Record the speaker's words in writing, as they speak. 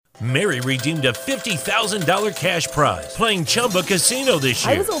Mary redeemed a $50,000 cash prize playing Chumba Casino this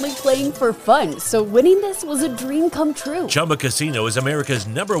year. I was only playing for fun, so winning this was a dream come true. Chumba Casino is America's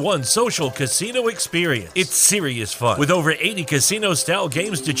 #1 social casino experience. It's serious fun. With over 80 casino-style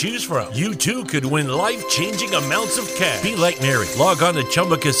games to choose from, you too could win life-changing amounts of cash. Be like Mary. Log on to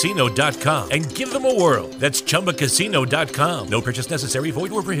ChumbaCasino.com and give them a whirl. That's ChumbaCasino.com. No purchase necessary.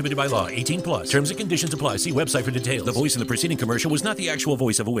 Void where prohibited by law. 18 plus. Terms and conditions apply. See website for details. The voice in the preceding commercial was not the actual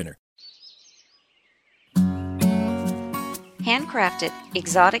voice of a winner. Handcrafted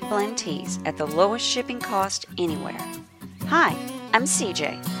exotic blend teas at the lowest shipping cost anywhere. Hi, I'm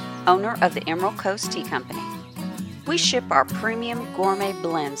CJ, owner of the Emerald Coast Tea Company. We ship our premium gourmet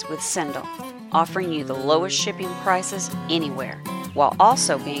blends with Sendle, offering you the lowest shipping prices anywhere, while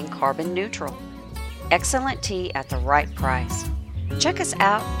also being carbon neutral. Excellent tea at the right price. Check us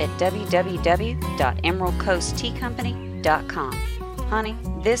out at www.emeraldcoastteacompany.com. Honey,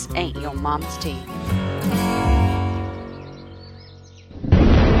 this ain't your mama's tea.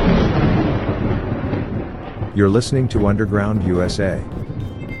 You're listening to Underground USA.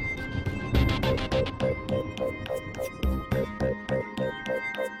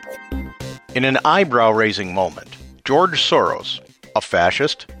 In an eyebrow-raising moment, George Soros, a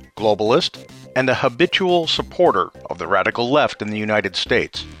fascist, globalist, and a habitual supporter of the radical left in the United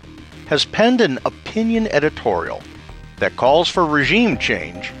States, has penned an opinion editorial that calls for regime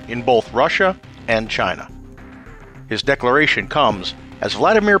change in both Russia and China. His declaration comes as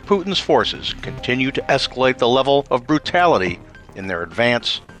Vladimir Putin's forces continue to escalate the level of brutality in their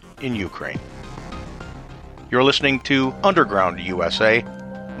advance in Ukraine. You're listening to Underground USA.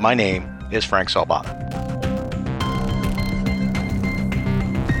 My name is Frank Salbata.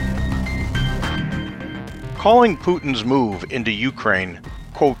 Calling Putin's move into Ukraine,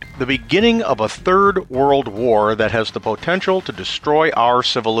 quote, the beginning of a third world war that has the potential to destroy our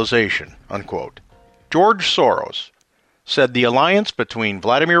civilization, unquote. George Soros said the alliance between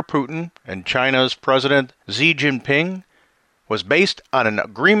Vladimir Putin and China's President Xi Jinping was based on an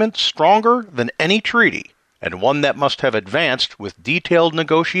agreement stronger than any treaty, and one that must have advanced with detailed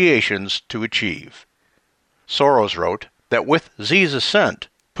negotiations to achieve. Soros wrote that with Xi's assent,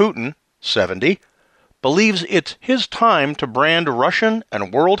 Putin, 70, believes it's his time to brand Russian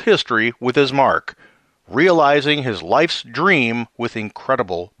and world history with his mark, realizing his life's dream with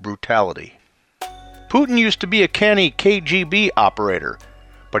incredible brutality. Putin used to be a canny KGB operator,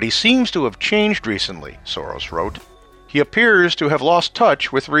 but he seems to have changed recently, Soros wrote. He appears to have lost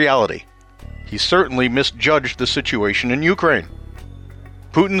touch with reality. He certainly misjudged the situation in Ukraine.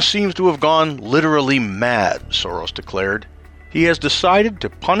 Putin seems to have gone literally mad, Soros declared. He has decided to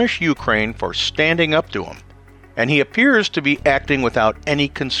punish Ukraine for standing up to him, and he appears to be acting without any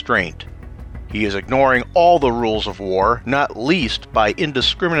constraint. He is ignoring all the rules of war, not least by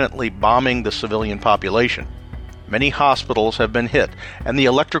indiscriminately bombing the civilian population. Many hospitals have been hit, and the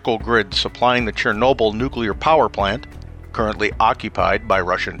electrical grid supplying the Chernobyl nuclear power plant, currently occupied by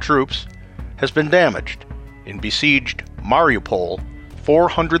Russian troops, has been damaged. In besieged Mariupol,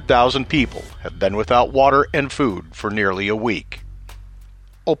 400,000 people have been without water and food for nearly a week.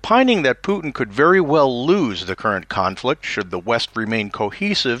 Opining that Putin could very well lose the current conflict should the West remain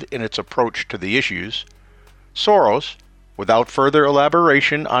cohesive in its approach to the issues, Soros, without further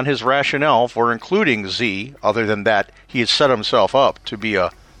elaboration on his rationale for including Xi, other than that he has set himself up to be a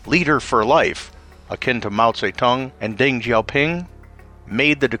leader for life, akin to Mao Zedong and Deng Xiaoping,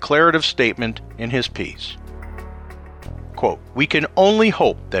 made the declarative statement in his piece. Quote, we can only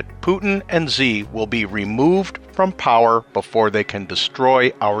hope that Putin and Xi will be removed from power before they can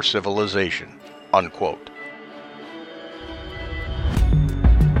destroy our civilization, unquote.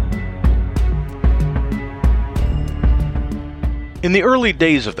 In the early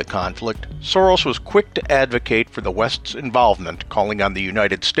days of the conflict, Soros was quick to advocate for the West's involvement, calling on the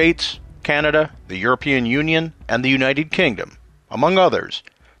United States, Canada, the European Union, and the United Kingdom, among others,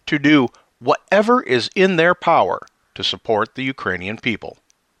 to do whatever is in their power to support the Ukrainian people.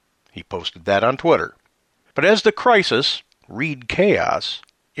 He posted that on Twitter. But as the crisis, read chaos,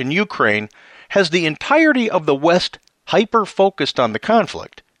 in Ukraine has the entirety of the West hyper-focused on the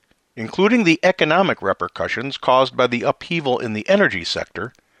conflict, including the economic repercussions caused by the upheaval in the energy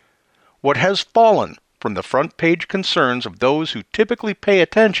sector, what has fallen from the front-page concerns of those who typically pay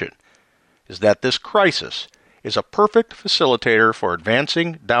attention is that this crisis is a perfect facilitator for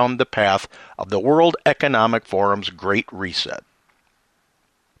advancing down the path of the World Economic Forum's Great Reset.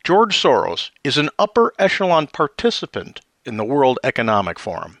 George Soros is an upper echelon participant in the World Economic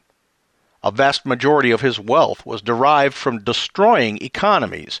Forum. A vast majority of his wealth was derived from destroying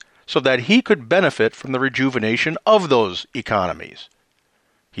economies so that he could benefit from the rejuvenation of those economies.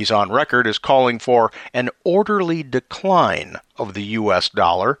 He's on record as calling for an orderly decline of the U.S.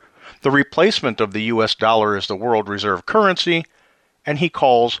 dollar, the replacement of the U.S. dollar as the world reserve currency, and he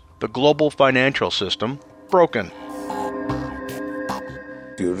calls the global financial system broken.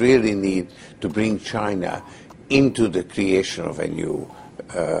 You really need to bring China into the creation of a new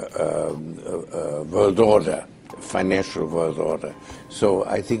world order, financial world order. So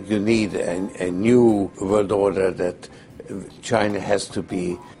I think you need a new world order that China has to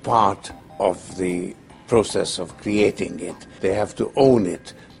be part of the process of creating it. They have to own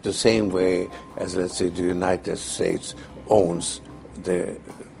it the same way as, let's say, the United States owns the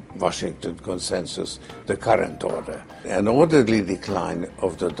Washington Consensus, the current order. An orderly decline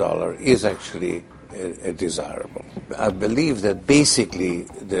of the dollar is actually desirable. I believe that basically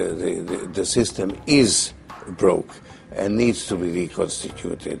the system is broke and needs to be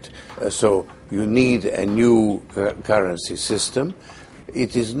reconstituted. So you need a new currency system.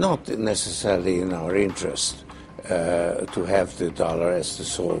 It is not necessarily in our interest to have the dollar as the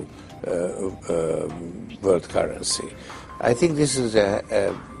sole world currency. I think this is a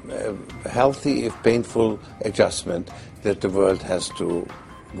healthy, if painful, adjustment that the world has to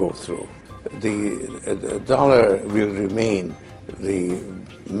go through. The dollar will remain the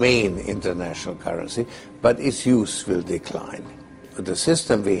main international currency, but its use will decline. The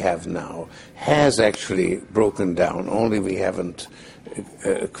system we have now has actually broken down, only we haven't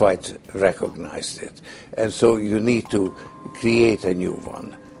quite recognized it. And so you need to create a new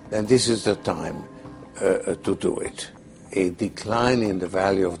one. And this is the time to do it. A decline in the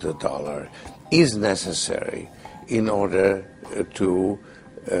value of the dollar is necessary in order to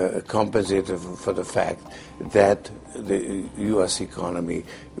compensate for the fact that the U.S. economy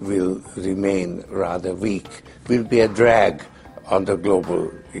will remain rather weak, will be a drag on the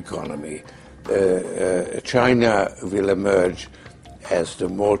global economy. China will emerge as the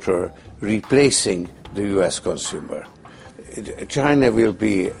motor replacing the U.S. consumer. China will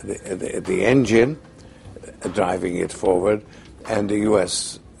be the engine driving it forward, and the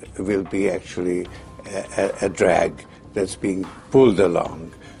U.S. will be actually a drag that's being pulled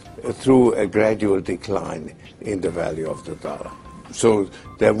along through a gradual decline in the value of the dollar. So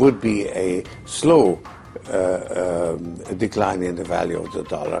there would be a slow decline in the value of the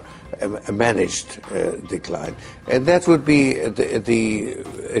dollar, a managed decline. And that would be the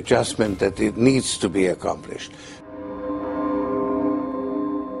adjustment that it needs to be accomplished.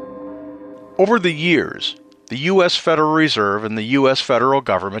 Over the years, the U.S. Federal Reserve and the U.S. federal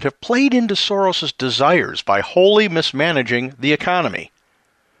government have played into Soros's desires by wholly mismanaging the economy.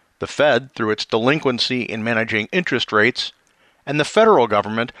 The Fed through its delinquency in managing interest rates, and the federal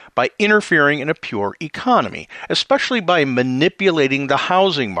government by interfering in a pure economy, especially by manipulating the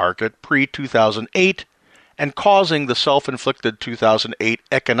housing market pre-2008 and causing the self-inflicted 2008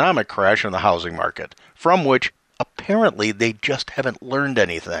 economic crash in the housing market, from which apparently they just haven't learned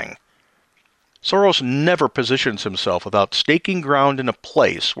anything. Soros never positions himself without staking ground in a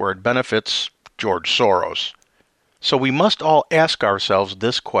place where it benefits George Soros. So we must all ask ourselves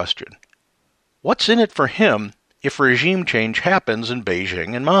this question. What's in it for him if regime change happens in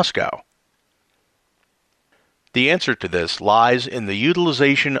Beijing and Moscow? The answer to this lies in the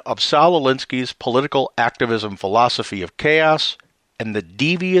utilization of Saul Alinsky's political activism philosophy of chaos and the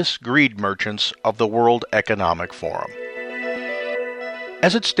devious greed merchants of the World Economic Forum.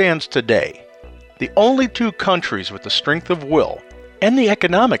 As it stands today, the only two countries with the strength of will and the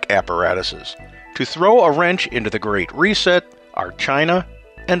economic apparatuses to throw a wrench into the Great Reset are China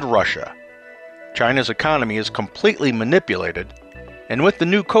and Russia. China's economy is completely manipulated, and with the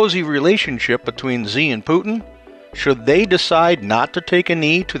new cozy relationship between Xi and Putin, should they decide not to take a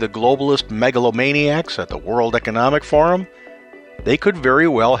knee to the globalist megalomaniacs at the World Economic Forum, they could very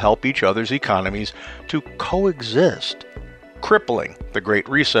well help each other's economies to coexist, crippling the Great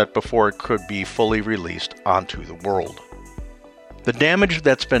Reset before it could be fully released onto the world. The damage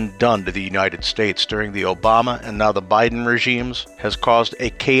that's been done to the United States during the Obama and now the Biden regimes has caused a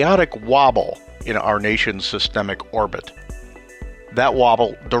chaotic wobble in our nation's systemic orbit. That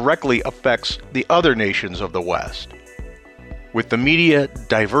wobble directly affects the other nations of the West, with the media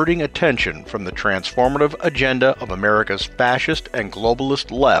diverting attention from the transformative agenda of America's fascist and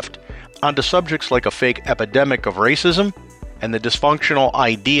globalist left onto subjects like a fake epidemic of racism and the dysfunctional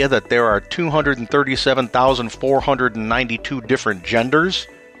idea that there are 237,492 different genders.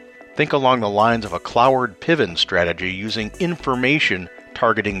 Think along the lines of a Cloward Piven strategy using information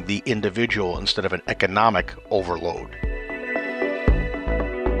targeting the individual instead of an economic overload.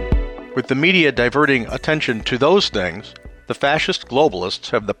 With the media diverting attention to those things, the fascist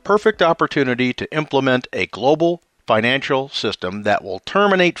globalists have the perfect opportunity to implement a global financial system that will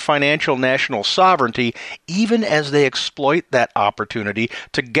terminate financial national sovereignty, even as they exploit that opportunity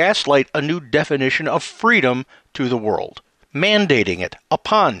to gaslight a new definition of freedom to the world, mandating it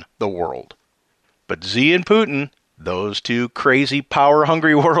upon the world. But Xi and Putin, those two crazy,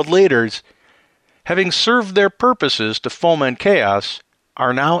 power-hungry world leaders, having served their purposes to foment chaos,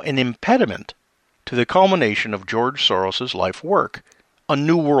 are now an impediment to the culmination of George Soros' life work, a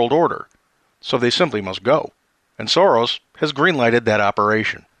new world order. So they simply must go. And Soros has greenlighted that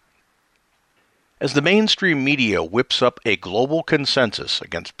operation. As the mainstream media whips up a global consensus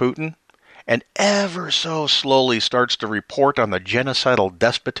against Putin, and ever so slowly starts to report on the genocidal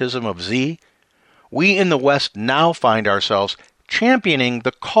despotism of Xi, we in the West now find ourselves championing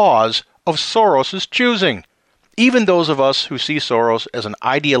the cause of Soros' choosing, even those of us who see Soros as an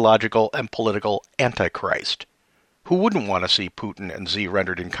ideological and political antichrist. Who wouldn't want to see Putin and Xi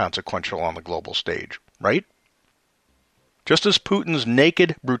rendered inconsequential on the global stage, right? Just as Putin's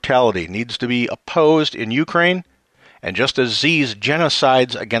naked brutality needs to be opposed in Ukraine, and just as Xi's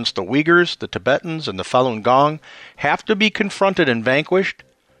genocides against the Uyghurs, the Tibetans, and the Falun Gong have to be confronted and vanquished,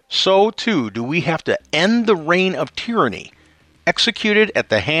 so too do we have to end the reign of tyranny executed at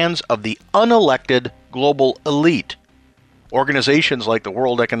the hands of the unelected global elite. Organizations like the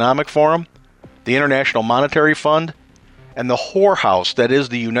World Economic Forum, the International Monetary Fund, and the whorehouse that is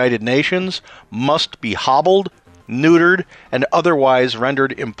the United Nations must be hobbled, neutered, and otherwise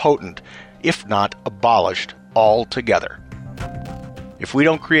rendered impotent, if not abolished altogether. If we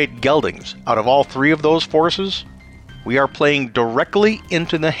don't create geldings out of all three of those forces, we are playing directly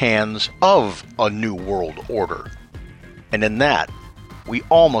into the hands of a new world order. And in that, we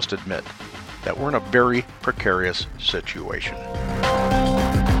all must admit that we're in a very precarious situation.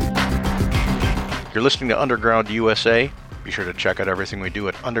 You're listening to Underground USA. Be sure to check out everything we do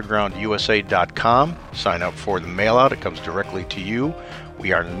at undergroundusa.com. Sign up for the mail-out. It comes directly to you.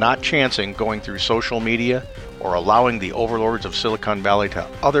 We are not chancing going through social media or allowing the overlords of Silicon Valley to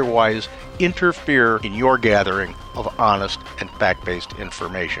otherwise interfere in your gathering of honest and fact-based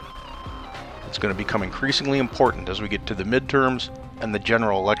information. It's going to become increasingly important as we get to the midterms and the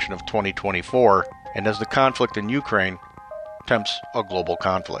general election of 2024, and as the conflict in Ukraine tempts a global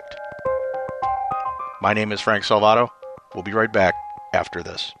conflict. My name is Frank Salvato. We'll be right back after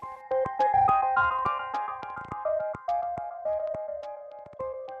this.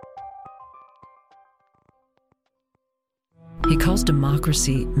 He calls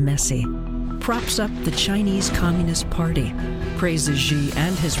democracy messy, props up the Chinese Communist Party, praises Xi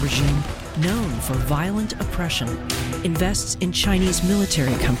and his regime, known for violent oppression, invests in Chinese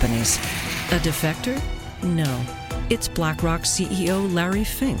military companies. A defector? No. It's BlackRock CEO Larry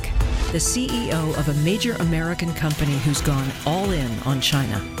Fink, the CEO of a major American company who's gone all in on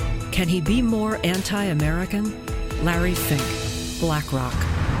China. Can he be more anti-American? Larry Fink, BlackRock,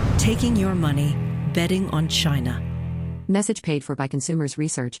 taking your money, betting on China. Message paid for by Consumers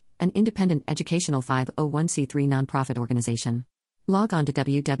Research, an independent educational 501c3 nonprofit organization. Log on to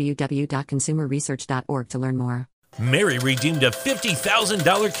www.consumerresearch.org to learn more. Mary redeemed a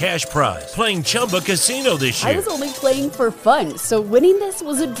 $50,000 cash prize playing Chumba Casino this year. I was only playing for fun, so winning this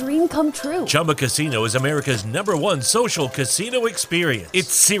was a dream come true. Chumba Casino is America's #1 social casino experience.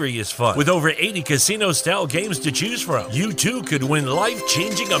 It's serious fun. With over 80 casino-style games to choose from, you too could win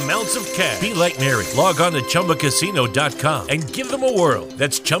life-changing amounts of cash. Be like Mary. Log on to ChumbaCasino.com and give them a whirl.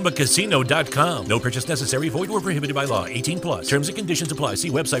 That's ChumbaCasino.com. No purchase necessary. Void or prohibited by law. 18+. Terms and conditions apply. See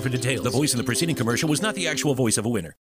website for details. The voice in the preceding commercial was not the actual voice of a winner.